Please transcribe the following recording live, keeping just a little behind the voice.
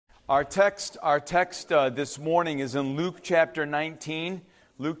Our text this morning is in Luke chapter 19.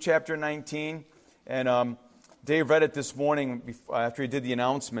 Luke chapter 19. And Dave read it this morning after he did the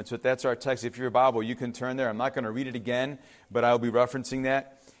announcements, but that's our text. If you're a Bible, you can turn there. I'm not going to read it again, but I'll be referencing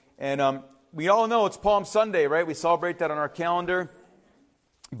that. And we all know it's Palm Sunday, right? We celebrate that on our calendar.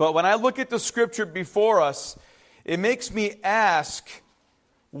 But when I look at the scripture before us, it makes me ask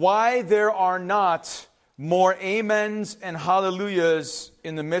why there are not more amens and hallelujahs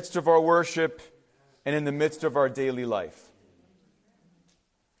in the midst of our worship and in the midst of our daily life.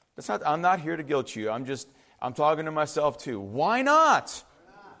 I'm not here to guilt you. I'm talking to myself too. Why not?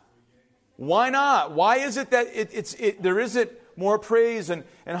 Why not? Why is it that there isn't more praise and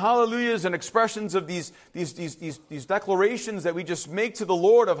hallelujahs and expressions of these declarations that we just make to the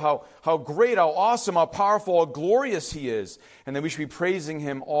Lord of how great, how awesome, how powerful, how glorious He is, and that we should be praising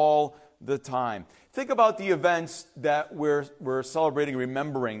Him all the time. Think about the events that we're celebrating,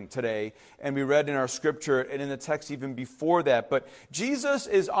 remembering today, and we read in our scripture and in the text even before that. But Jesus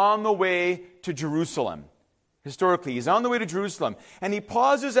is on the way to Jerusalem. Historically, He's on the way to Jerusalem, and He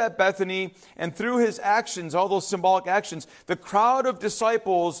pauses at Bethany, and through His actions, all those symbolic actions, the crowd of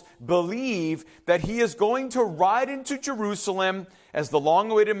disciples believe that He is going to ride into Jerusalem as the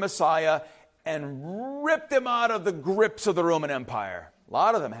long-awaited Messiah and rip them out of the grips of the Roman Empire. A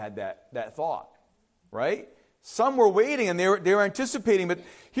lot of them had that thought, right? Some were waiting and they were anticipating, but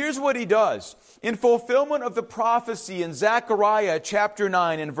here's what He does. In fulfillment of the prophecy in Zechariah chapter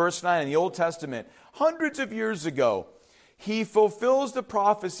 9 and verse 9 in the Old Testament, hundreds of years ago, He fulfills the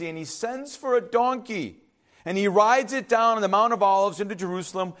prophecy and He sends for a donkey and He rides it down on the Mount of Olives into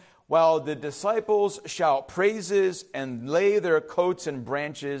Jerusalem while the disciples shout praises and lay their coats and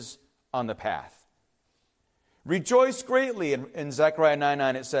branches on the path. Rejoice greatly, in Zechariah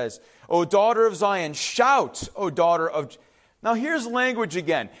 9:9 it says, O daughter of Zion, shout, O daughter of... Now here's language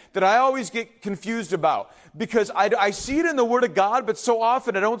again that I always get confused about because I see it in the Word of God, but so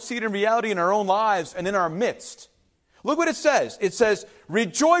often I don't see it in reality in our own lives and in our midst. Look what it says. It says,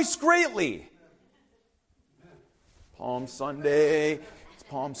 rejoice greatly. Palm Sunday. It's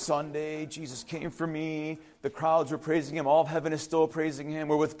Palm Sunday. Jesus came for me. The crowds were praising Him. All of heaven is still praising Him.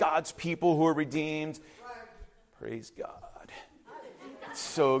 We're with God's people who are redeemed. Praise God. It's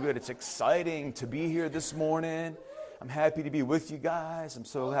so good. It's exciting to be here this morning. I'm happy to be with you guys. I'm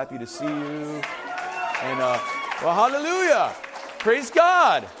so happy to see you. And, well, hallelujah. Praise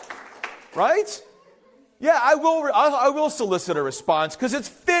God. Right? Yeah, I will solicit a response because it's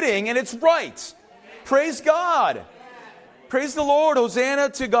fitting and it's right. Praise God. Praise the Lord. Hosanna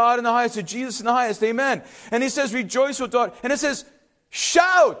to God in the highest, to Jesus in the highest. Amen. And He says, rejoice, O daughter. And it says,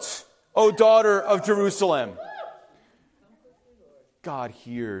 shout, O daughter of Jerusalem. God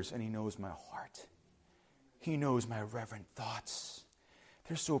hears and He knows my heart. He knows my reverent thoughts.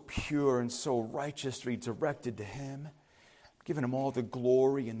 They're so pure and so righteously directed to Him. I'm giving Him all the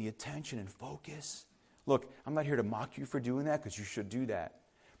glory and the attention and focus. Look, I'm not here to mock you for doing that because you should do that.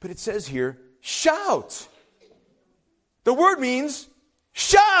 But it says here, shout. The word means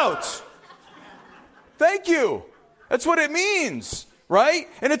shout. Thank you. That's what it means, right?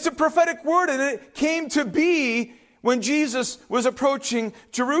 And it's a prophetic word, and it came to be when Jesus was approaching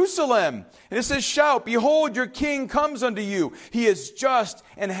Jerusalem. And it says, shout, behold, your King comes unto you. He is just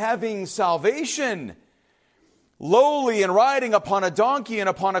and having salvation, lowly and riding upon a donkey and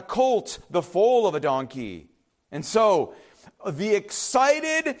upon a colt, the foal of a donkey. And so the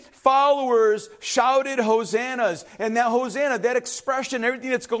excited followers shouted hosannas. And that hosanna, that expression, everything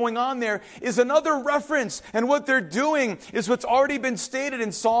that's going on there is another reference. And what they're doing is what's already been stated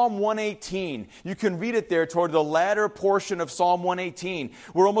in Psalm 118. You can read it there toward the latter portion of Psalm 118,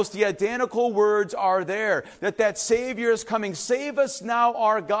 where almost the identical words are there. That Savior is coming. Save us now,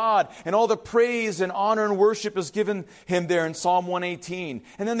 our God. And all the praise and honor and worship is given Him there in Psalm 118.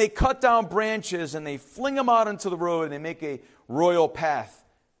 And then they cut down branches and they fling them out into the road and they make a royal path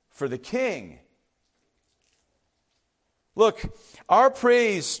for the King. Look, our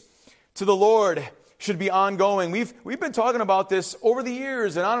praise to the Lord should be ongoing. We've been talking about this over the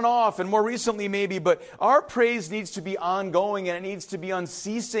years and on and off and more recently maybe, but our praise needs to be ongoing and it needs to be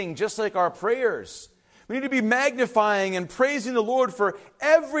unceasing, just like our prayers. We need to be magnifying and praising the Lord for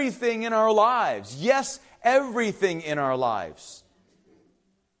everything in our lives. Yes, everything in our lives.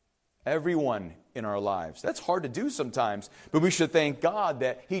 Everyone in our lives. That's hard to do sometimes, but we should thank God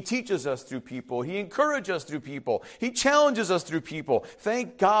that He teaches us through people. He encourages us through people. He challenges us through people.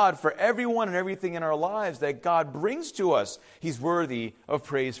 Thank God for everyone and everything in our lives that God brings to us. He's worthy of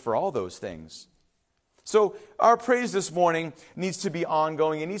praise for all those things. So our praise this morning needs to be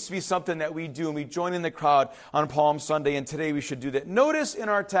ongoing. It needs to be something that we do, and we join in the crowd on Palm Sunday, and today we should do that. Notice in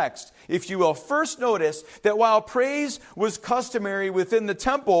our text, if you will, first notice that while praise was customary within the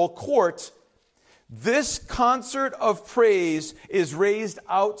temple court, this concert of praise is raised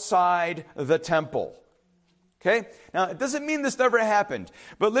outside the temple. Okay? Now, it doesn't mean this never happened.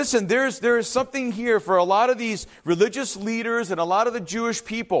 But listen, there is something here for a lot of these religious leaders and a lot of the Jewish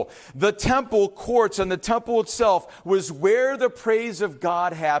people. The temple courts and the temple itself was where the praise of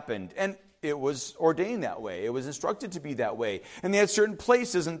God happened. And it was ordained that way. It was instructed to be that way. And they had certain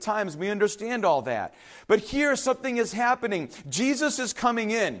places and times. We understand all that. But here something is happening. Jesus is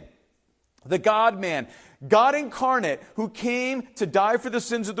coming in. The God-man, God incarnate, who came to die for the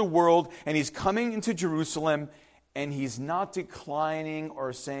sins of the world, and he's coming into Jerusalem, and he's not declining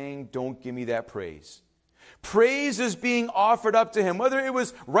or saying, don't give me that praise. Praise is being offered up to him, whether it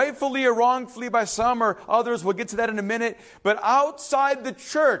was rightfully or wrongfully by some or others. We'll get to that in a minute. But outside the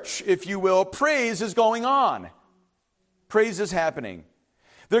church, if you will, praise is going on. Praise is happening.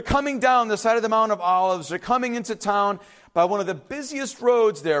 They're coming down the side of the Mount of Olives. They're coming into town by one of the busiest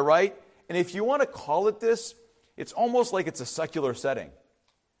roads there, right? And if you want to call it this, it's almost like it's a secular setting.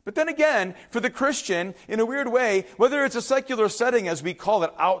 But then again, for the Christian, in a weird way, whether it's a secular setting, as we call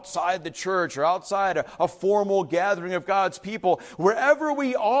it, outside the church or outside a formal gathering of God's people, wherever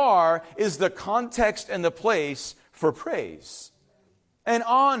we are is the context and the place for praise. An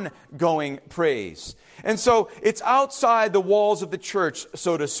ongoing praise. And so it's outside the walls of the church,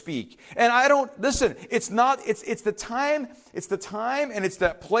 so to speak. And it's the time and it's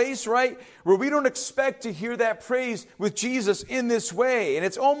that place, right, where we don't expect to hear that praise with Jesus in this way. And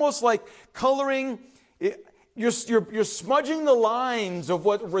it's almost like coloring, you're smudging the lines of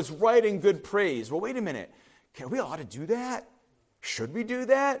what was right and good praise. Well, wait a minute. We ought to do that? Should we do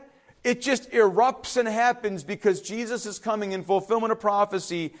that? It just erupts and happens because Jesus is coming in fulfillment of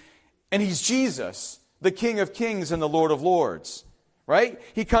prophecy, and he's Jesus, the King of Kings and the Lord of Lords, right?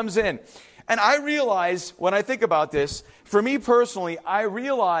 He comes in. And I realize, when I think about this, for me personally, I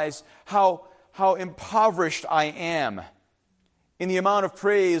realize how impoverished I am in the amount of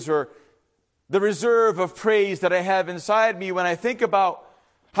praise or the reserve of praise that I have inside me when I think about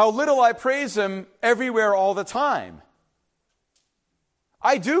how little I praise him everywhere all the time.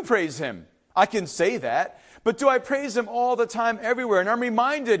 I do praise him. I can say that. But do I praise him all the time everywhere? And I'm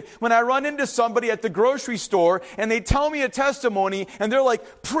reminded when I run into somebody at the grocery store and they tell me a testimony and they're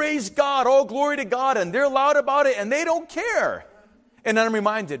like, praise God, all glory to God, and they're loud about it and they don't care. And then I'm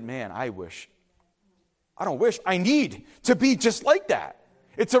reminded, man, I need to be just like that.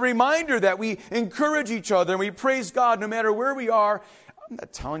 It's a reminder that we encourage each other and we praise God no matter where we are. I'm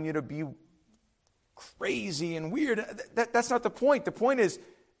not telling you to be crazy and weird. That's not the point. The point is,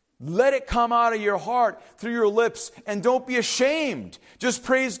 let it come out of your heart through your lips and don't be ashamed. Just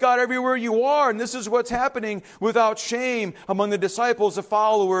praise God everywhere you are. And this is what's happening without shame among the disciples, the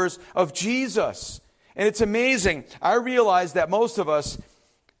followers of Jesus. And it's amazing. I realize that most of us,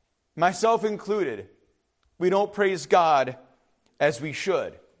 myself included, we don't praise God as we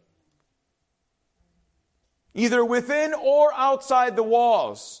should. Either within or outside the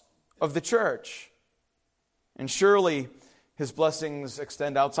walls of the church. And surely his blessings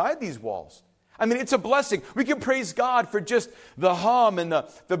extend outside these walls. I mean, it's a blessing. We can praise God for just the hum and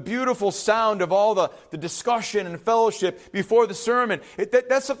the beautiful sound of all the discussion and fellowship before the sermon.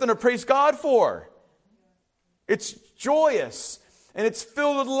 That's something to praise God for. It's joyous and it's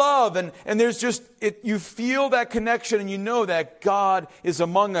filled with love. And there's just, you feel that connection and you know that God is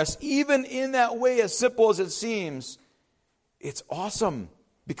among us. Even in that way, as simple as it seems, it's awesome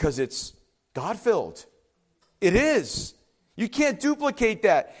because it's God-filled. It is. You can't duplicate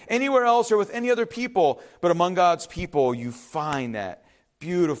that anywhere else or with any other people, but among God's people, you find that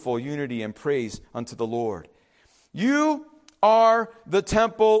beautiful unity and praise unto the Lord. You are the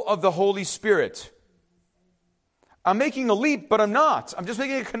temple of the Holy Spirit. I'm making a leap, but I'm not. I'm just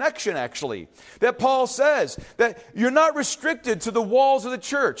making a connection, actually. That Paul says that you're not restricted to the walls of the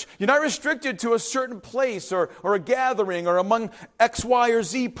church. You're not restricted to a certain place or a gathering or among X, Y, or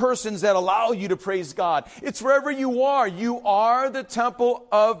Z persons that allow you to praise God. It's wherever you are. You are the temple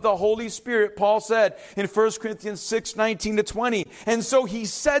of the Holy Spirit, Paul said in 1 Corinthians 6:19-20. And so he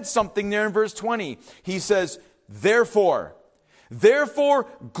said something there in verse 20. He says, Therefore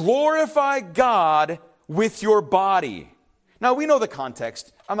glorify God with your body. Now, we know the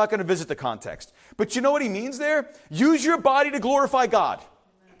context. I'm not going to visit the context. But you know what he means there? Use your body to glorify God.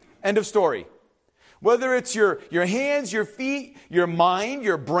 End of story. Whether it's your hands, your feet, your mind,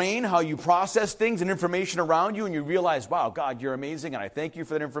 your brain, how you process things and information around you, and you realize, wow, God, you're amazing, and I thank you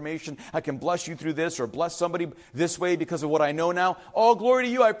for that information. I can bless you through this or bless somebody this way because of what I know now. All glory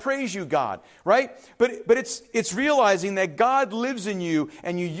to you. I praise you, God. Right? But it's realizing that God lives in you,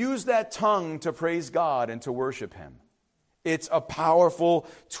 and you use that tongue to praise God and to worship Him. It's a powerful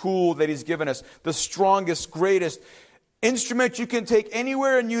tool that He's given us. The strongest, greatest instrument you can take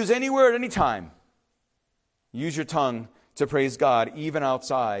anywhere and use anywhere at any time. Use your tongue to praise God, even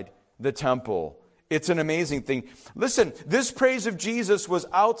outside the temple. It's an amazing thing. Listen, this praise of Jesus was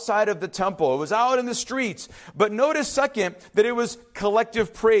outside of the temple. It was out in the streets. But notice, second, that it was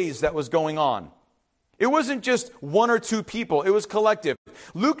collective praise that was going on. It wasn't just one or two people. It was collective.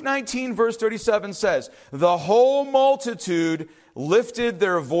 Luke 19, verse 37 says, the whole multitude lifted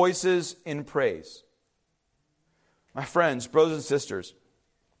their voices in praise. My friends, brothers and sisters,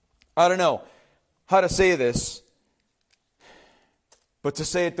 I don't know how to say this, but to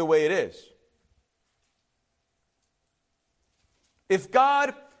say it the way it is. If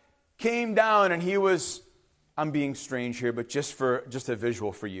God came down and He was, I'm being strange here, but just a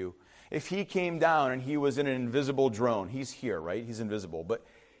visual for you. If He came down and He was in an invisible drone, He's here, right? He's invisible, but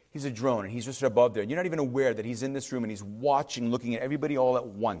He's a drone and He's just above there. And you're not even aware that He's in this room and He's watching, looking at everybody all at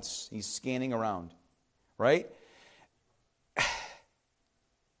once. He's scanning around, right?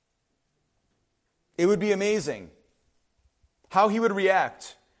 It would be amazing how He would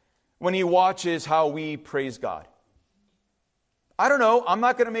react when He watches how we praise God. I don't know. I'm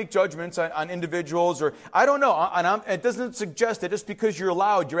not going to make judgments on individuals, or I don't know. And it doesn't suggest that just because you're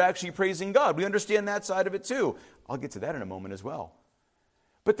loud, you're actually praising God. We understand that side of it too. I'll get to that in a moment as well.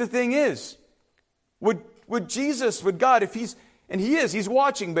 But the thing is, would Jesus, would God, if He's, and He's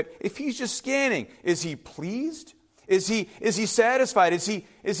watching, but if He's just scanning, is He pleased? Is He satisfied? Is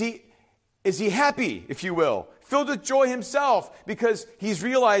he happy, if you will, filled with joy Himself because He's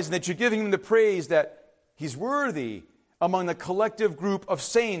realizing that you're giving Him the praise that He's worthy among the collective group of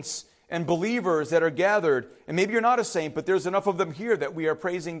saints and believers that are gathered? And maybe you're not a saint, but there's enough of them here that we are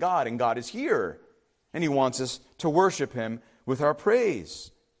praising God, and God is here. And He wants us to worship Him with our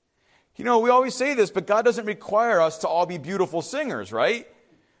praise. You know, we always say this, but God doesn't require us to all be beautiful singers, right?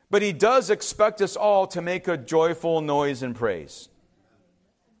 But He does expect us all to make a joyful noise and praise.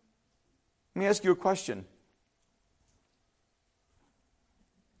 Let me ask you a question.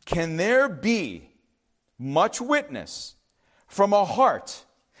 Can there be much witness from a heart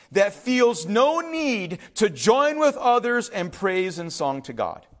that feels no need to join with others and praise and song to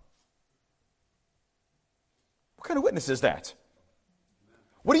God? What kind of witness is that?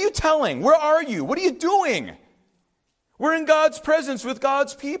 What are you telling? Where are you? What are you doing? We're in God's presence with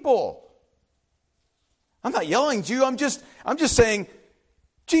God's people. I'm not yelling to you. I'm just saying,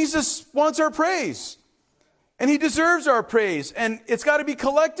 Jesus wants our praise, and He deserves our praise, and it's got to be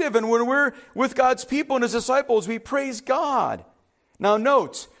collective. And when we're with God's people and His disciples, we praise God. Now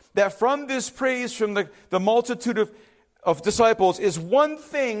note that from this praise from the multitude of disciples is one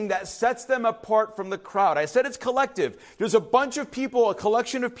thing that sets them apart from the crowd. I said it's collective. There's a bunch of people, a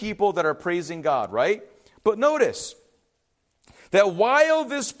collection of people that are praising God, right? But notice that while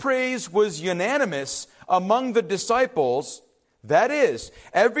this praise was unanimous among the disciples, that is,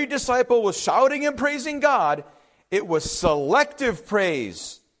 every disciple was shouting and praising God, it was selective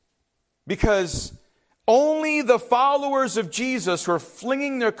praise, because only the followers of Jesus were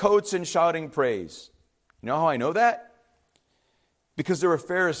flinging their coats and shouting praise. You know how I know that? Because there were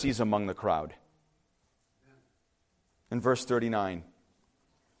Pharisees among the crowd. In verse 39.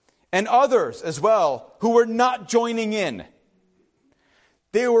 And others as well who were not joining in.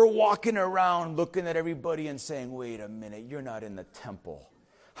 They were walking around looking at everybody and saying, wait a minute, you're not in the temple.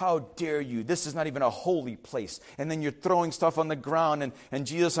 How dare you? This is not even a holy place. And then you're throwing stuff on the ground, and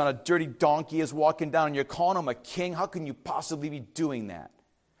Jesus on a dirty donkey is walking down, and you're calling Him a king. How can you possibly be doing that?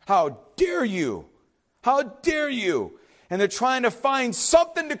 How dare you? How dare you? And they're trying to find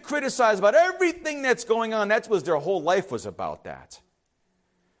something to criticize about everything that's going on. That's what their whole life was about, that.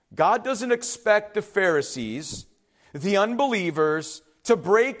 God doesn't expect the Pharisees, the unbelievers, to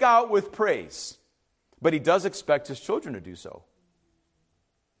break out with praise. But He does expect His children to do so.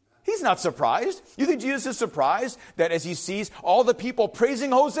 He's not surprised. You think Jesus is surprised that as He sees all the people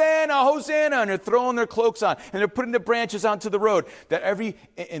praising Hosanna, Hosanna, and they're throwing their cloaks on, and they're putting the branches onto the road, that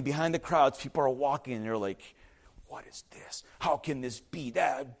and behind the crowds, people are walking, and they're like, what is this? How can this be?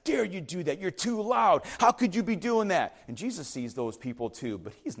 How dare you do that? You're too loud. How could you be doing that? And Jesus sees those people too,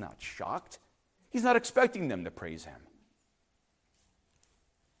 but He's not shocked. He's not expecting them to praise Him.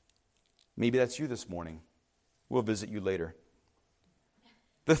 Maybe that's you this morning. We'll visit you later.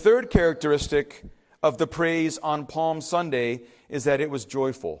 The third characteristic of the praise on Palm Sunday is that it was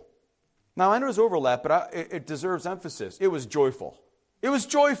joyful. Now, I know there's overlap, but it deserves emphasis. It was joyful. It was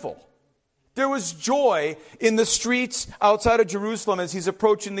joyful. There was joy in the streets outside of Jerusalem as he's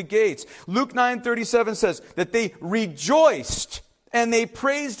approaching the gates. Luke 9:37 says that they rejoiced and they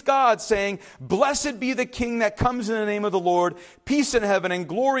praised God, saying, "Blessed be the King that comes in the name of the Lord, peace in heaven and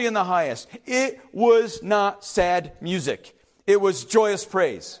glory in the highest." It was not sad music. It was joyous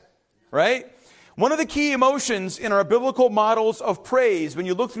praise, right? One of the key emotions in our biblical models of praise, when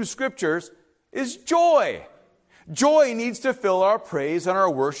you look through scriptures, is joy. Joy needs to fill our praise and our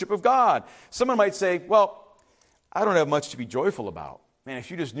worship of God. Someone might say, well, I don't have much to be joyful about. Man,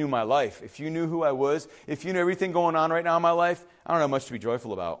 if you just knew my life, if you knew who I was, if you knew everything going on right now in my life, I don't have much to be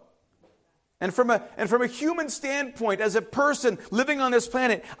joyful about. And from a human standpoint, as a person living on this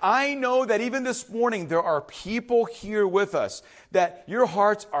planet, I know that even this morning there are people here with us that your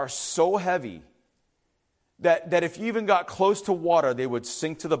hearts are so heavy that if you even got close to water, they would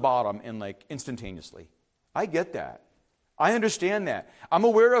sink to the bottom instantaneously. I get that. I understand that. I'm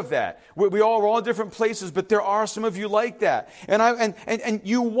aware of that. We're all in different places, but there are some of you like that. And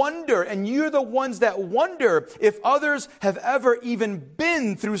you wonder, and you're the ones that wonder if others have ever even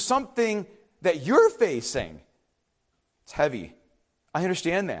been through something that you're facing. It's heavy. I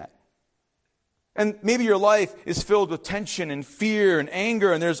understand that. And maybe your life is filled with tension and fear and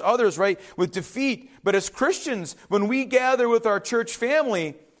anger, and there's others, right, with defeat. But as Christians, when we gather with our church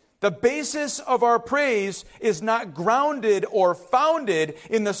family, the basis of our praise is not grounded or founded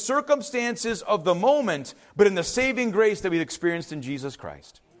in the circumstances of the moment, but in the saving grace that we've experienced in Jesus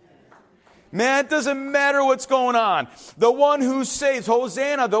Christ. Man, it doesn't matter what's going on. The one who saves,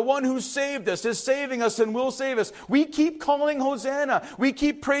 Hosanna, the one who saved us is saving us and will save us. We keep calling Hosanna. We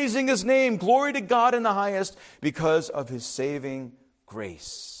keep praising his name. Glory to God in the highest because of his saving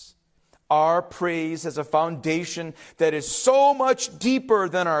grace. Our praise has a foundation that is so much deeper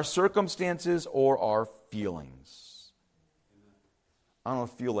than our circumstances or our feelings. I don't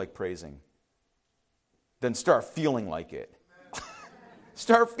feel like praising. Then start feeling like it.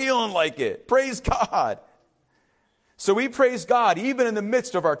 Start feeling like it. Praise God. So we praise God even in the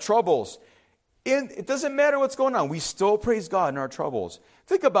midst of our troubles. It doesn't matter what's going on. We still praise God in our troubles.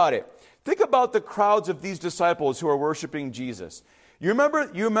 Think about it. Think about the crowds of these disciples who are worshiping Jesus. You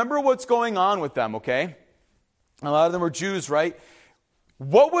remember what's going on with them, okay? A lot of them were Jews, right?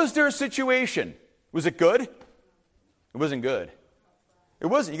 What was their situation? Was it good? It wasn't good. It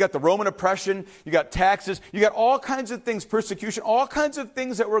wasn't. You got the Roman oppression, you got taxes, you got all kinds of things, persecution, all kinds of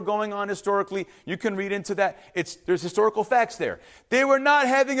things that were going on historically. You can read into that. There's historical facts there. They were not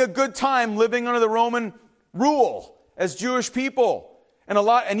having a good time living under the Roman rule as Jewish people.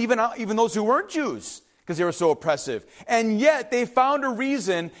 And even those who weren't Jews, because they were so oppressive. And yet they found a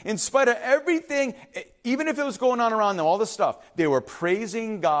reason, in spite of everything, even if it was going on around them, all this stuff, they were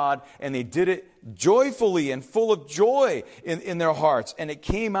praising God, and they did it joyfully and full of joy in their hearts. And it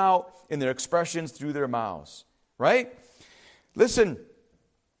came out in their expressions through their mouths. Right? Listen,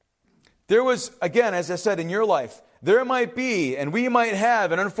 there was, again, as I said, in your life, there might be, and we might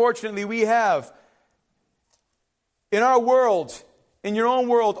have, and unfortunately we have, in our world, in your own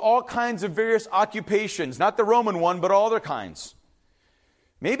world, all kinds of various occupations, not the Roman one, but all other kinds.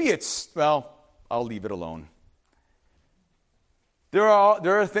 Maybe I'll leave it alone. There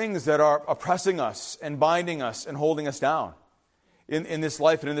are things that are oppressing us and binding us and holding us down in this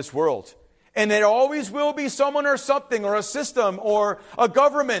life and in this world. And there always will be someone or something or a system or a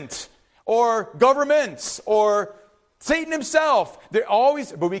government or governments or Satan himself.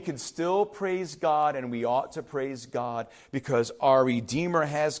 But we can still praise God, and we ought to praise God because our Redeemer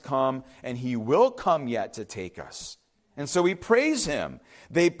has come and he will come yet to take us. And so we praise him.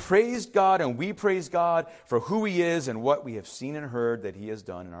 They praised God, and we praise God for who he is and what we have seen and heard that he has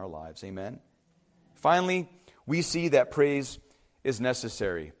done in our lives. Amen. Finally, we see that praise is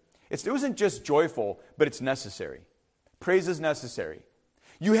necessary. It wasn't just joyful, but it's necessary. Praise is necessary.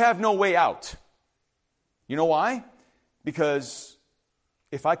 You have no way out. You know why? Because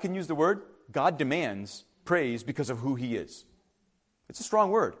if I can use the word, God demands praise because of who he is. It's a strong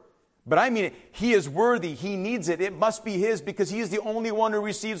word. But I mean it. He is worthy. He needs it. It must be his because he is the only one who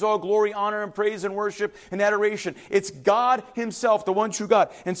receives all glory, honor, and praise and worship and adoration. It's God himself, the one true God.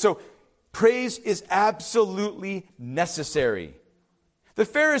 And so praise is absolutely necessary. The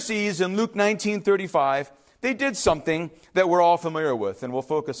Pharisees in Luke 19:35, they did something that we're all familiar with, and we'll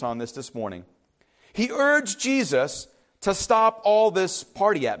focus on this morning. He urged Jesus to stop all this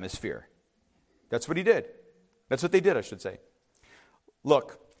party atmosphere. That's what he did. That's what they did, I should say.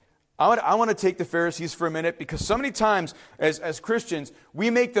 Look, I want to take the Pharisees for a minute, because so many times as Christians, we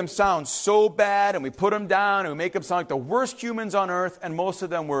make them sound so bad, and we put them down, and we make them sound like the worst humans on earth, and most of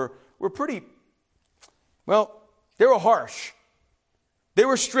them were pretty, well, they were harsh. They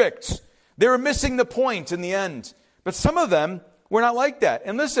were strict. They were missing the point in the end. But some of them were not like that.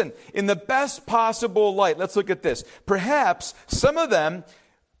 And listen, in the best possible light, let's look at this. Perhaps some of them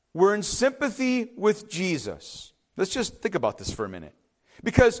were in sympathy with Jesus. Let's just think about this for a minute.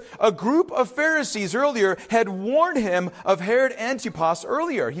 Because a group of Pharisees earlier had warned him of Herod Antipas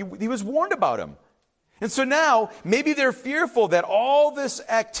earlier. He was warned about him. And so now, maybe they're fearful that all this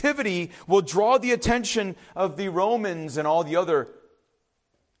activity will draw the attention of the Romans and all the other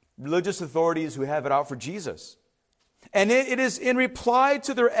religious authorities who have it out for Jesus. And it is in reply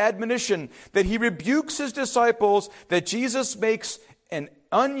to their admonition that he rebukes his disciples that Jesus makes an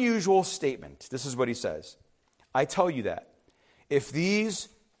unusual statement. This is what he says. I tell you that if these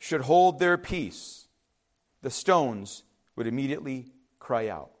should hold their peace, the stones would immediately cry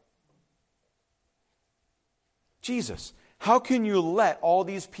out. Jesus, how can you let all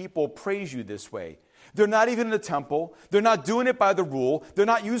these people praise you this way? They're not even in the temple. They're not doing it by the rule. They're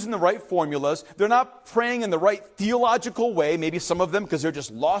not using the right formulas. They're not praying in the right theological way. Maybe some of them, because they're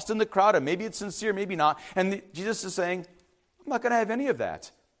just lost in the crowd, and maybe it's sincere, maybe not. And Jesus is saying, I'm not going to have any of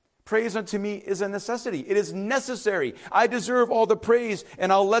that. Praise unto me is a necessity. It is necessary. I deserve all the praise,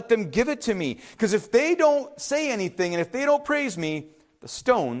 and I'll let them give it to me. Because if they don't say anything, and if they don't praise me, the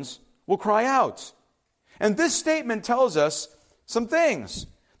stones will cry out. And this statement tells us some things.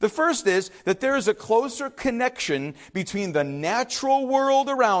 The first is that there is a closer connection between the natural world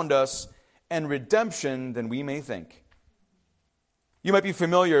around us and redemption than we may think. You might be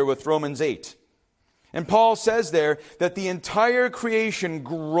familiar with Romans 8. And Paul says there that the entire creation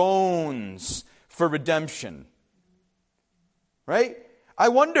groans for redemption. Right? I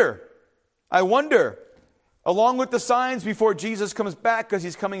wonder, along with the signs before Jesus comes back, because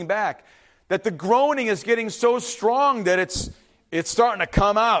he's coming back, that the groaning is getting so strong that it's starting to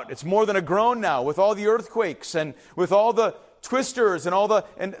come out. It's more than a groan now, with all the earthquakes and with all the twisters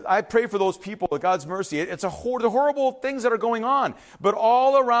and I pray for those people with God's mercy. It's the horrible things that are going on. But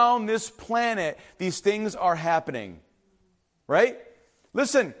all around this planet, these things are happening. Right?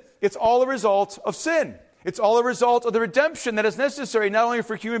 Listen, it's all a result of sin. It's all a result of the redemption that is necessary, not only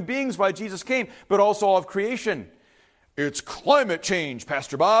for human beings why Jesus came, but also all of creation. It's climate change,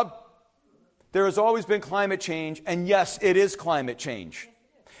 Pastor Bob. There has always been climate change, and yes, it is climate change.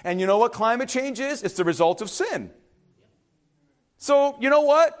 And you know what climate change is? It's the result of sin. So, you know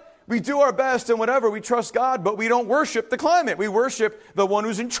what? We do our best and whatever, we trust God, but we don't worship the climate. We worship the one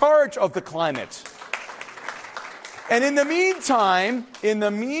who's in charge of the climate. And in the meantime,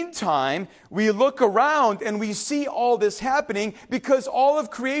 we look around and we see all this happening because all of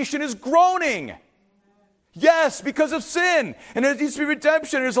creation is groaning. Yes, because of sin. And there needs to be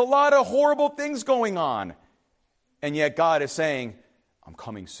redemption. There's a lot of horrible things going on. And yet God is saying, I'm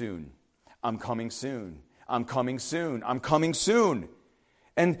coming soon. I'm coming soon. I'm coming soon. I'm coming soon.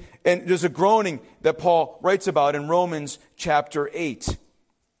 And there's a groaning that Paul writes about in Romans chapter 8.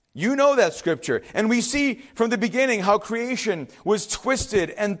 You know that scripture. And we see from the beginning how creation was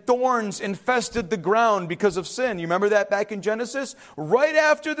twisted and thorns infested the ground because of sin. You remember that back in Genesis? Right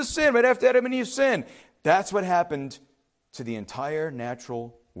after the sin, right after Adam and Eve sinned. That's what happened to the entire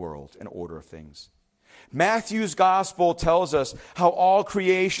natural world and order of things. Matthew's gospel tells us how all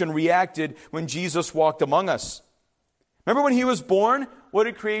creation reacted when Jesus walked among us. Remember when he was born? What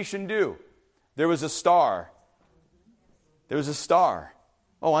did creation do? There was a star. There was a star.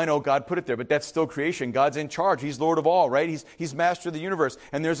 Oh, I know God put it there, but that's still creation. God's in charge. He's Lord of all, right? He's master of the universe.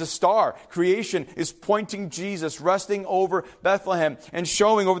 And there's a star. Creation is pointing Jesus, resting over Bethlehem and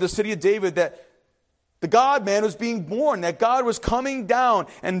showing over the city of David that the God-man was being born, that God was coming down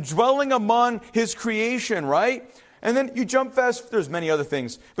and dwelling among his creation, right? And then you jump fast, there's many other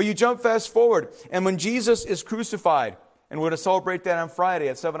things, but you jump fast forward. And when Jesus is crucified, and we're going to celebrate that on Friday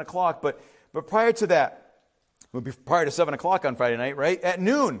at 7 o'clock, but prior to that, prior to 7 o'clock on Friday night, right? At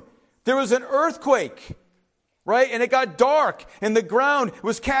noon, there was an earthquake, right? And it got dark, and the ground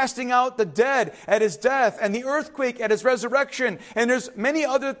was casting out the dead at his death, and the earthquake at his resurrection. And there's many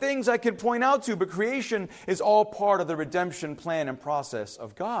other things I can point out to, but creation is all part of the redemption plan and process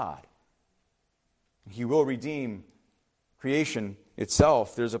of God. He will redeem creation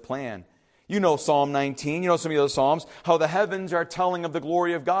itself. There's a plan. You know Psalm 19, you know some of the other Psalms, how the heavens are telling of the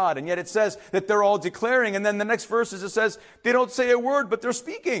glory of God, and yet it says that they're all declaring, and then the next verses it says they don't say a word, but they're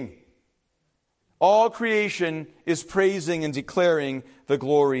speaking. All creation is praising and declaring the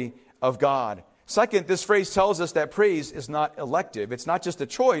glory of God. Second, this phrase tells us that praise is not elective. It's not just a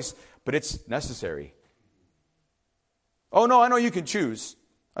choice, but it's necessary. Oh, no, I know you can choose.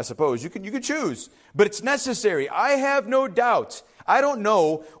 I suppose you can choose, but it's necessary. I have no doubt. I don't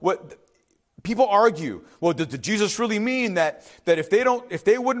know what people argue. Well, did Jesus really mean that if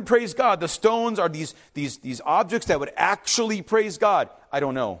they wouldn't praise God, the stones are these objects that would actually praise God? I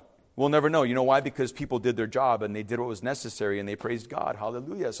don't know. We'll never know. You know why? Because people did their job and they did what was necessary and they praised God.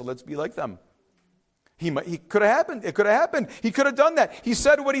 Hallelujah. So let's be like them. He could have happened. It could have happened. He could have done that. He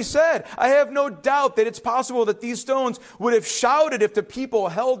said what he said. I have no doubt that it's possible that these stones would have shouted if the people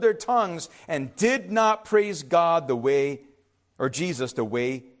held their tongues and did not praise God or Jesus the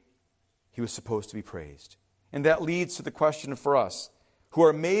way he was supposed to be praised. And that leads to the question for us, who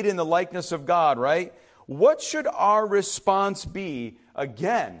are made in the likeness of God, right? What should our response be,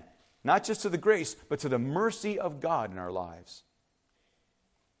 again, not just to the grace, but to the mercy of God in our lives?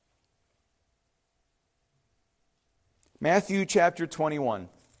 Matthew chapter 21.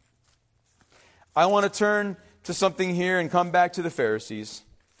 I want to turn to something here and come back to the Pharisees.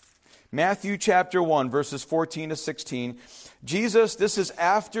 Matthew chapter 1, verses 14 to 16. Jesus, this is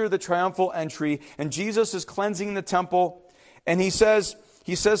after the triumphal entry, and Jesus is cleansing the temple, and he says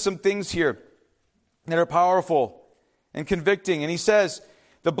some things here that are powerful and convicting. And he says,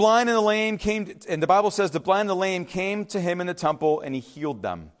 the blind and the lame came, and the Bible says the blind and the lame came to him in the temple, and he healed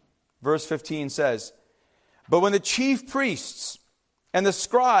them. Verse 15 says, but when the chief priests and the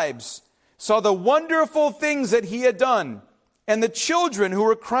scribes saw the wonderful things that he had done, and the children who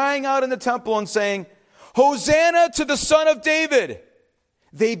were crying out in the temple and saying, Hosanna to the Son of David,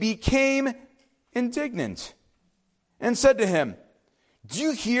 they became indignant and said to him, do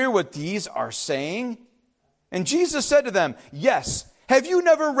you hear what these are saying? And Jesus said to them, yes, have you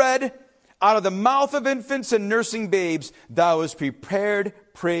never read, out of the mouth of infants and nursing babes, thou hast prepared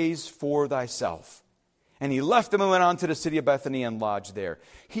praise for thyself. And he left them and went on to the city of Bethany and lodged there.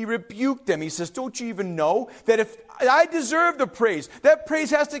 He rebuked them. He says, don't you even know that if I deserve the praise, that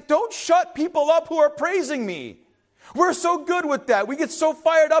praise don't shut people up who are praising me. We're so good with that. We get so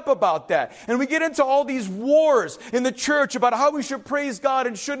fired up about that. And we get into all these wars in the church about how we should praise God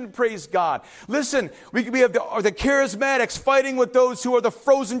and shouldn't praise God. Listen, we have the charismatics fighting with those who are the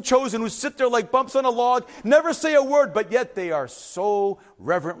frozen chosen, who sit there like bumps on a log, never say a word, but yet they are so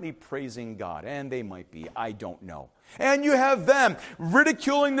reverently praising God. And they might be. I don't know. And you have them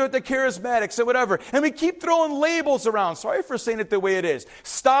ridiculing the charismatics and whatever. And we keep throwing labels around. Sorry for saying it the way it is.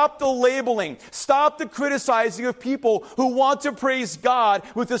 Stop the labeling. Stop the criticizing of people who want to praise God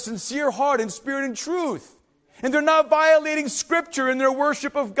with a sincere heart and spirit and truth. And they're not violating Scripture in their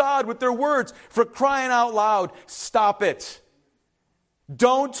worship of God with their words. For crying out loud, stop it.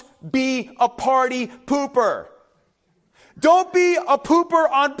 Don't be a party pooper. Don't be a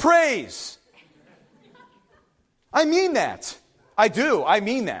pooper on praise. I mean that. I do. I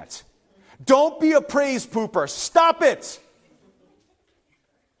mean that. Don't be a praise pooper. Stop it.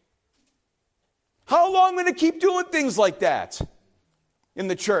 How long am I going to keep doing things like that in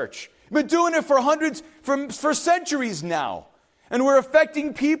the church? We've been doing it for centuries now. And we're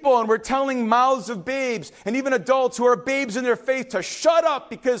affecting people, and we're telling mouths of babes and even adults who are babes in their faith to shut up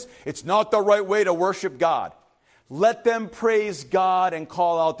because it's not the right way to worship God. Let them praise God and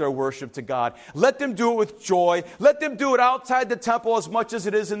call out their worship to God. Let them do it with joy. Let them do it outside the temple as much as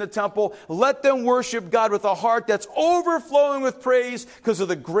it is in the temple. Let them worship God with a heart that's overflowing with praise because of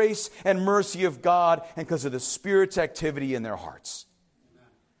the grace and mercy of God and because of the Spirit's activity in their hearts.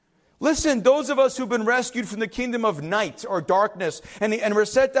 Listen, those of us who've been rescued from the kingdom of night or darkness and we're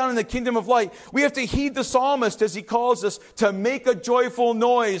set down in the kingdom of light, we have to heed the psalmist as he calls us to make a joyful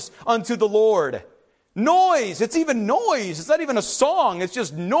noise unto the Lord. Noise. It's even noise. It's not even a song. It's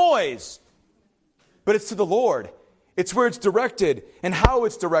just noise. But it's to the Lord. It's where it's directed and how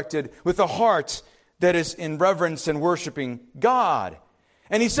it's directed with a heart that is in reverence and worshiping God.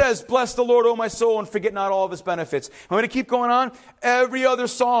 And he says, bless the Lord, O my soul, and forget not all of his benefits. I'm going to keep going on. Every other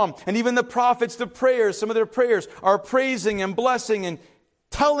psalm and even the prophets, the prayers, some of their prayers are praising and blessing and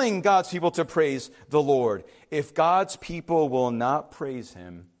telling God's people to praise the Lord. If God's people will not praise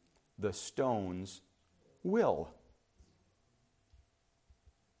him, the stones will.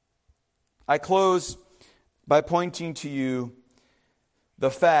 I close by pointing to you the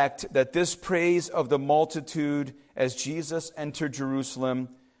fact that this praise of the multitude as Jesus entered Jerusalem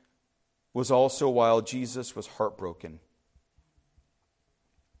was also while Jesus was heartbroken.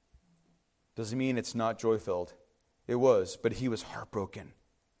 Doesn't mean it's not joy-filled. It was, but he was heartbroken.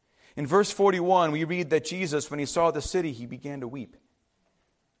 In verse 41, we read that Jesus, when he saw the city, he began to weep.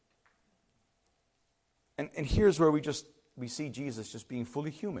 And here's where we see Jesus just being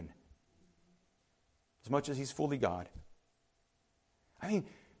fully human, as much as he's fully God. I mean,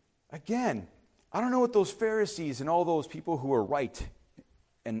 Again, I don't know what those Pharisees and all those people who were right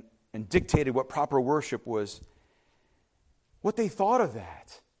and dictated what proper worship was, what they thought of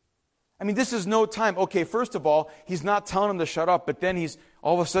that. I mean, this is no time. Okay, first of all, he's not telling them to shut up, but then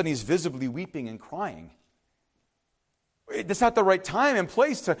all of a sudden he's visibly weeping and crying. It's not the right time and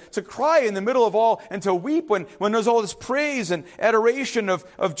place to cry in the middle of all and to weep when there's all this praise and adoration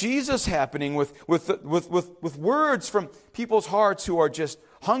of Jesus happening with words from people's hearts who are just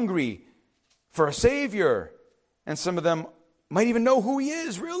hungry for a Savior. And some of them might even know who He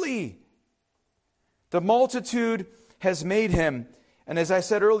is, really. The multitude has made Him, and as I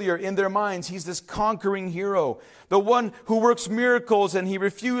said earlier, in their minds, He's this conquering hero, the one who works miracles, and He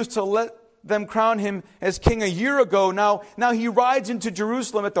refused to let them crown Him as king a year ago. Now He rides into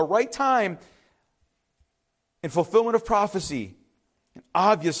Jerusalem at the right time in fulfillment of prophecy. And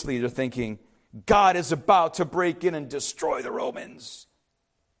obviously they're thinking, God is about to break in and destroy the Romans.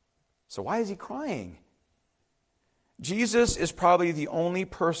 So why is He crying? Jesus is probably the only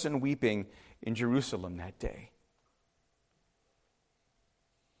person weeping in Jerusalem that day.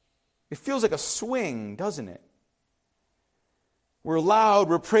 It feels like a swing, doesn't it? We're loud,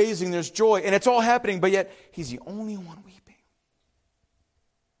 we're praising, there's joy, and it's all happening, but yet He's the only one weeping.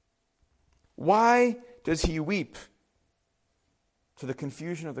 Why does He weep? To the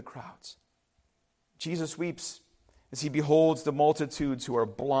confusion of the crowds. Jesus weeps as He beholds the multitudes who are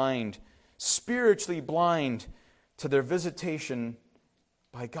blind, spiritually blind to their visitation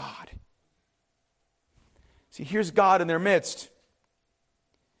by God. See, here's God in their midst,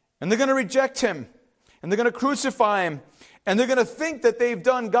 and they're going to reject Him, and they're going to crucify Him, and they're going to think that they've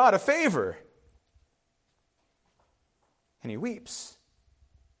done God a favor. And He weeps.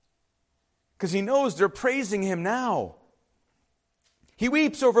 Because He knows they're praising Him now. He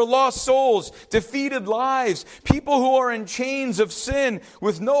weeps over lost souls, defeated lives, people who are in chains of sin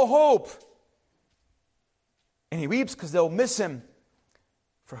with no hope. And He weeps because they'll miss Him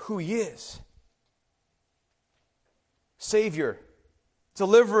for who He is. Savior,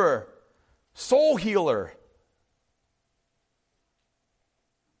 deliverer, soul healer.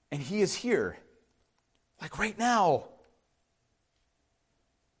 And He is here, like right now.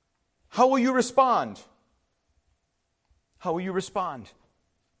 How will you respond? How will you respond?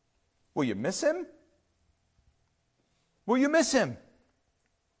 Will you miss Him? Will you miss Him?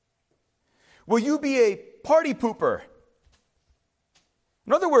 Will you be a party pooper?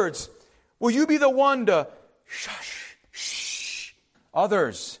 In other words, will you be the one to shh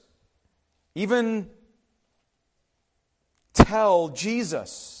others? Even tell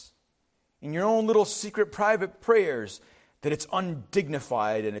Jesus in your own little secret private prayers that it's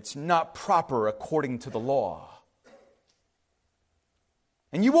undignified and it's not proper according to the law.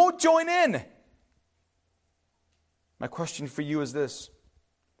 And you won't join in. My question for you is this: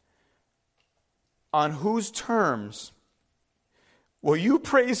 on whose terms will you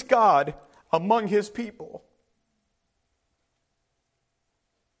praise God among His people?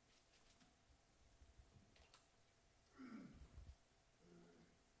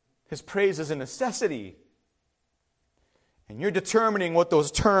 His praise is a necessity. And you're determining what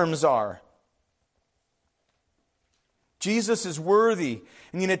those terms are. Jesus is worthy,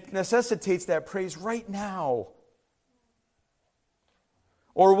 and it necessitates that praise right now.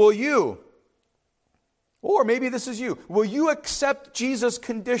 Or will you? Or maybe this is you. Will you accept Jesus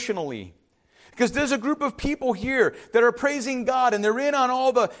conditionally? Because there's a group of people here that are praising God, and they're in on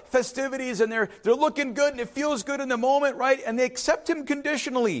all the festivities, and they're looking good, and it feels good in the moment, right? And they accept Him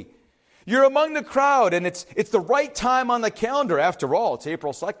conditionally. You're among the crowd, and it's the right time on the calendar. After all, it's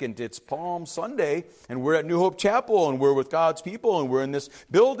April 2nd, it's Palm Sunday, and we're at New Hope Chapel, and we're with God's people, and we're in this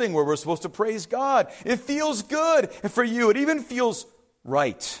building where we're supposed to praise God. It feels good for you. It even feels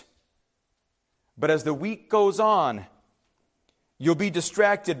right. But as the week goes on, you'll be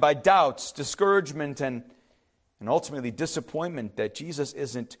distracted by doubts, discouragement, and ultimately disappointment that Jesus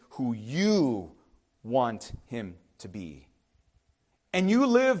isn't who you want Him to be. And you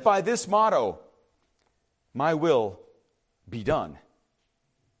live by this motto: my will be done.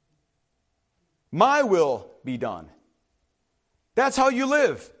 My will be done. That's how you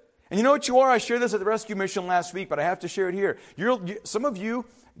live. And you know what you are? I shared this at the rescue mission last week, but I have to share it here. Some of you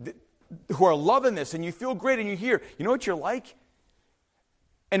who are loving this and you feel great and you're here, you know what you're like?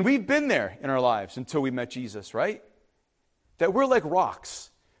 And we've been there in our lives until we met Jesus, right? That we're like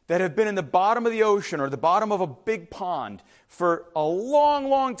rocks that have been in the bottom of the ocean or the bottom of a big pond for a long,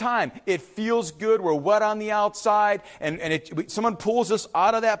 long time. It feels good. We're wet on the outside, and someone pulls us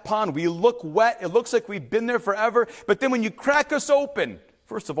out of that pond. We look wet. It looks like we've been there forever. But then when you crack us open,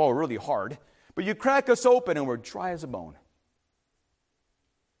 first of all, we're really hard, but you crack us open and we're dry as a bone.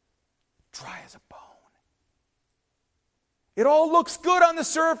 dry as a bone. It all looks good on the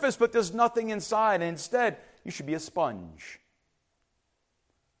surface, but there's nothing inside. And instead, you should be a sponge.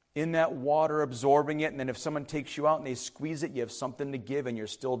 In that water, absorbing it, and then if someone takes you out and they squeeze it, you have something to give and you're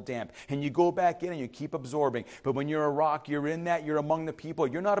still damp. And you go back in and you keep absorbing. But when you're a rock, you're in that, you're among the people.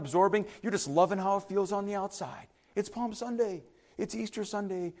 You're not absorbing, you're just loving how it feels on the outside. It's Palm Sunday. It's Easter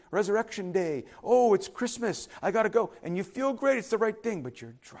Sunday, Resurrection Day. Oh, it's Christmas. I got to go. And you feel great. It's the right thing, but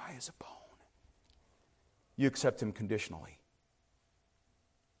you're dry as a bone. You accept Him conditionally.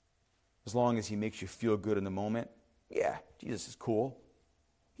 As long as He makes you feel good in the moment, yeah, Jesus is cool.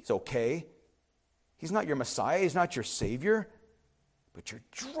 He's okay. He's not your Messiah. He's not your Savior. But you're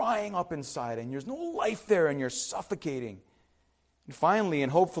drying up inside and there's no life there and you're suffocating. And finally,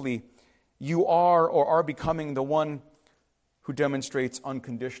 and hopefully, you are or are becoming the one who demonstrates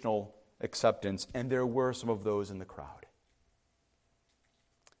unconditional acceptance. And there were some of those in the crowd.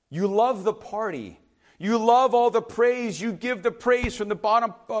 You love the party. You love all the praise. You give the praise from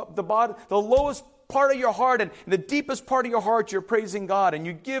the lowest part of your heart and the deepest part of your heart. You're praising God, and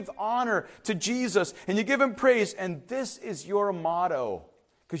you give honor to Jesus, and you give Him praise. And this is your motto,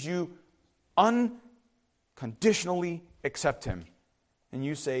 because you unconditionally accept Him, and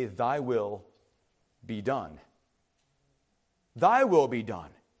you say, "Thy will be done. Thy will be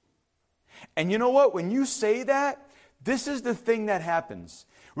done." And you know what? When you say that, this is the thing that happens.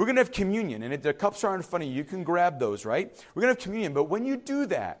 We're going to have communion, and the cups are in front of you. You can grab those, right? We're going to have communion, but when you do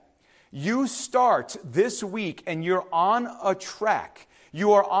that, you start this week, and you're on a track.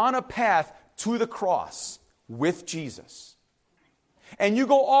 You are on a path to the cross with Jesus. And you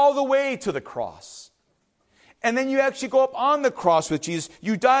go all the way to the cross. And then you actually go up on the cross with Jesus.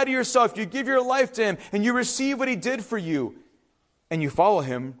 You die to yourself. You give your life to Him, and you receive what He did for you. And you follow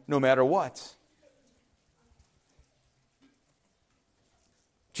Him no matter what.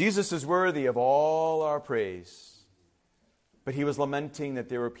 Jesus is worthy of all our praise. But He was lamenting that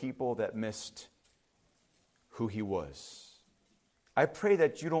there were people that missed who He was. I pray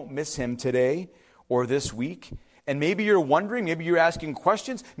that you don't miss Him today or this week. And maybe you're wondering, maybe you're asking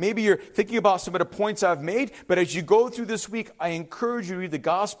questions, maybe you're thinking about some of the points I've made. But as you go through this week, I encourage you to read the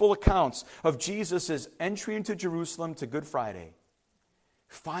gospel accounts of Jesus' entry into Jerusalem to Good Friday.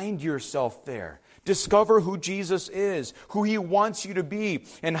 Find yourself there. Discover who Jesus is, who He wants you to be,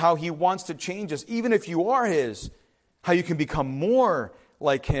 and how He wants to change us, even if you are His. How you can become more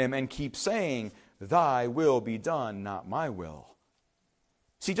like Him and keep saying, "Thy will be done, not my will."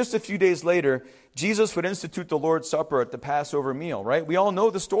 See, just a few days later, Jesus would institute the Lord's Supper at the Passover meal, right? We all know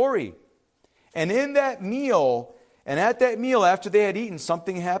the story. And in that meal, and at that meal, after they had eaten,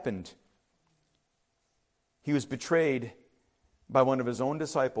 something happened. He was betrayed by one of His own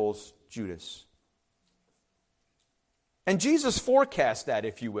disciples, Judas. And Jesus forecast that,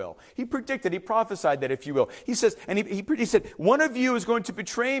 if you will. He predicted, He prophesied that, if you will. He says, and he said, "One of you is going to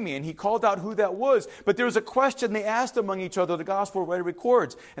betray me." And He called out who that was. But there was a question they asked among each other, the gospel writer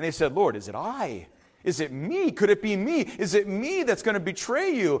records. And they said, "Lord, is it I? Is it me? Could it be me? Is it me that's going to betray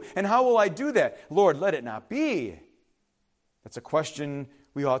you? And how will I do that? Lord, let it not be." That's a question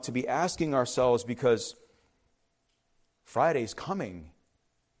we ought to be asking ourselves, because Friday's coming.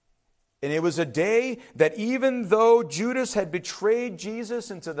 And it was a day that even though Judas had betrayed Jesus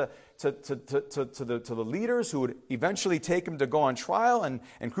into the leaders who would eventually take Him to go on trial and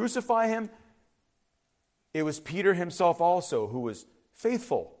crucify Him, it was Peter himself also who was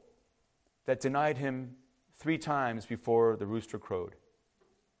faithful that denied Him 3 times before the rooster crowed.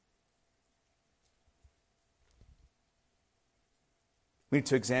 We need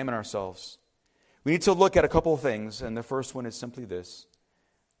to examine ourselves. We need to look at a couple of things, and the first one is simply this.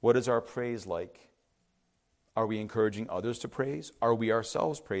 What is our praise like? Are we encouraging others to praise? Are we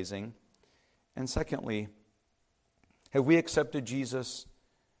ourselves praising? And secondly, have we accepted Jesus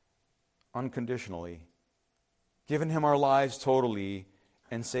unconditionally, given Him our lives totally,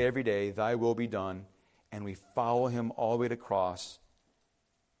 and say every day, "Thy will be done," and we follow Him all the way to the cross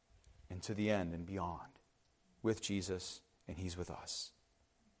and to the end and beyond with Jesus, and He's with us.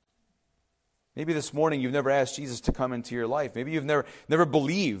 Maybe this morning you've never asked Jesus to come into your life. Maybe you've never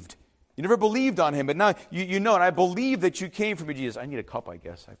believed. You never believed on Him, but now you know, and I believe that you came for me, Jesus. I need a cup, I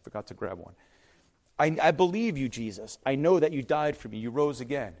guess. I forgot to grab one. I believe you, Jesus. I know that you died for me. You rose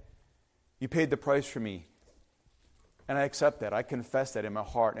again. You paid the price for me. And I accept that. I confess that in my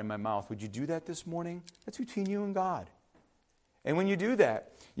heart and in my mouth. Would you do that this morning? That's between you and God. And when you do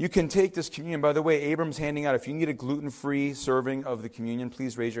that, you can take this communion. By the way, Abram's handing out, if you need a gluten-free serving of the communion,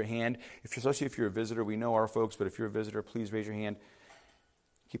 please raise your hand. Especially if you're a visitor. We know our folks, but if you're a visitor, please raise your hand.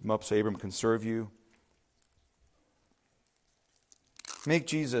 Keep them up so Abram can serve you. Make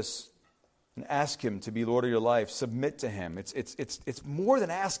Jesus and ask Him to be Lord of your life. Submit to Him. It's more than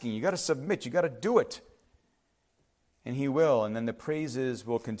asking. You got to submit. You got to do it. And He will. And then the praises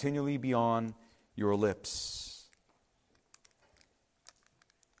will continually be on your lips.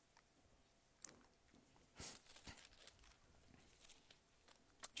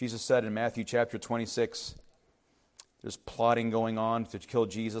 Jesus said in Matthew chapter 26, there's plotting going on to kill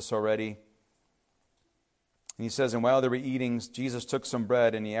Jesus already. And He says, and while they were eating, Jesus took some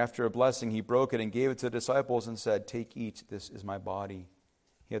bread, and after a blessing, He broke it and gave it to the disciples and said, take, eat, this is my body.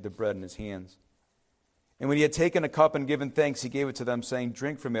 He had the bread in His hands. And when He had taken a cup and given thanks, He gave it to them, saying,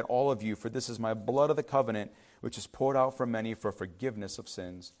 drink from it, all of you, for this is my blood of the covenant, which is poured out for many for forgiveness of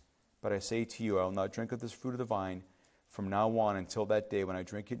sins. But I say to you, I will not drink of this fruit of the vine from now on until that day when I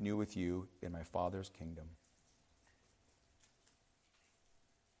drink it new with you in my Father's kingdom.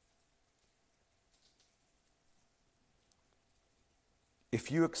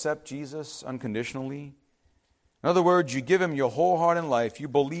 If you accept Jesus unconditionally, in other words, you give Him your whole heart and life, you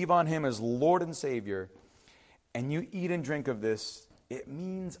believe on Him as Lord and Savior, and you eat and drink of this, it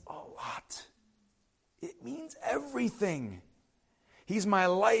means a lot. It means everything. He's my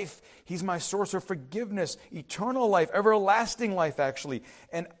life. He's my source of forgiveness, eternal life, everlasting life, actually.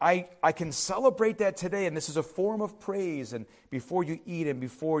 And I can celebrate that today, and this is a form of praise. And before you eat and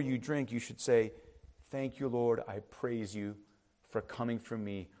before you drink, you should say, thank you, Lord, I praise you for coming for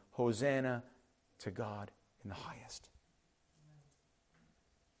me. Hosanna to God in the highest.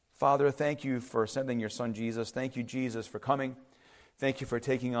 Father, thank you for sending your Son Jesus. Thank you, Jesus, for coming. Thank you for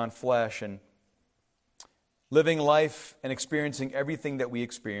taking on flesh and living life and experiencing everything that we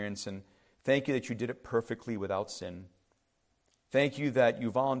experience. And thank you that you did it perfectly without sin. Thank you that you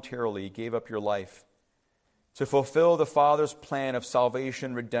voluntarily gave up your life to fulfill the Father's plan of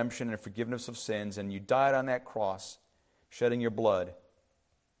salvation, redemption, and forgiveness of sins. And you died on that cross, shedding your blood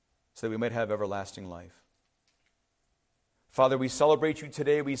so that we might have everlasting life. Father, we celebrate you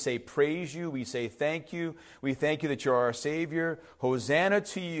today. We say praise you. We say thank you. We thank you that you're our Savior. Hosanna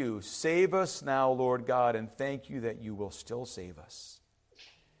to you. Save us now, Lord God, and thank you that you will still save us.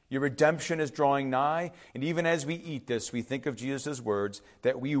 Your redemption is drawing nigh, and even as we eat this, we think of Jesus' words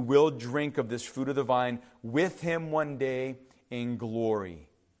that we will drink of this fruit of the vine with Him one day in glory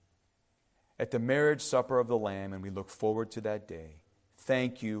at the marriage supper of the Lamb, and we look forward to that day.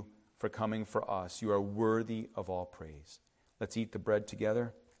 Thank you for coming for us. You are worthy of all praise. Let's eat the bread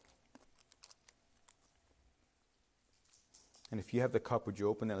together. And if you have the cup, would you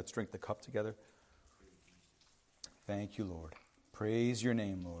open that? Let's drink the cup together. Thank you, Lord. Praise your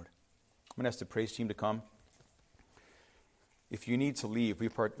name, Lord. I'm going to ask the praise team to come. If you need to leave,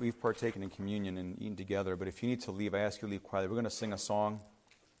 we've partaken in communion and eaten together, but if you need to leave, I ask you to leave quietly. We're going to sing a song.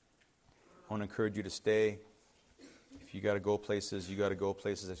 I want to encourage you to stay. If you got to go places, you got to go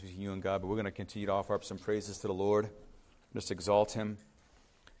places. That's between you and God, but we're going to continue to offer up some praises to the Lord. Just exalt Him.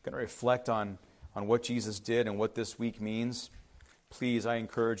 Going to reflect on what Jesus did and what this week means. Please, I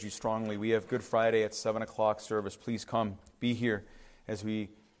encourage you strongly. We have Good Friday at 7 o'clock service. Please come, be here as we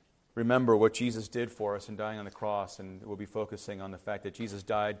remember what Jesus did for us in dying on the cross. And we'll be focusing on the fact that Jesus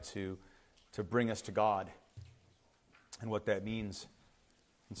died to bring us to God and what that means.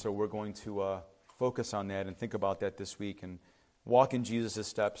 And so we're going to focus on that and think about that this week and walk in Jesus'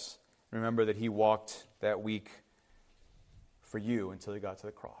 steps. Remember that He walked that week for you until He got to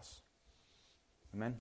the cross. Amen.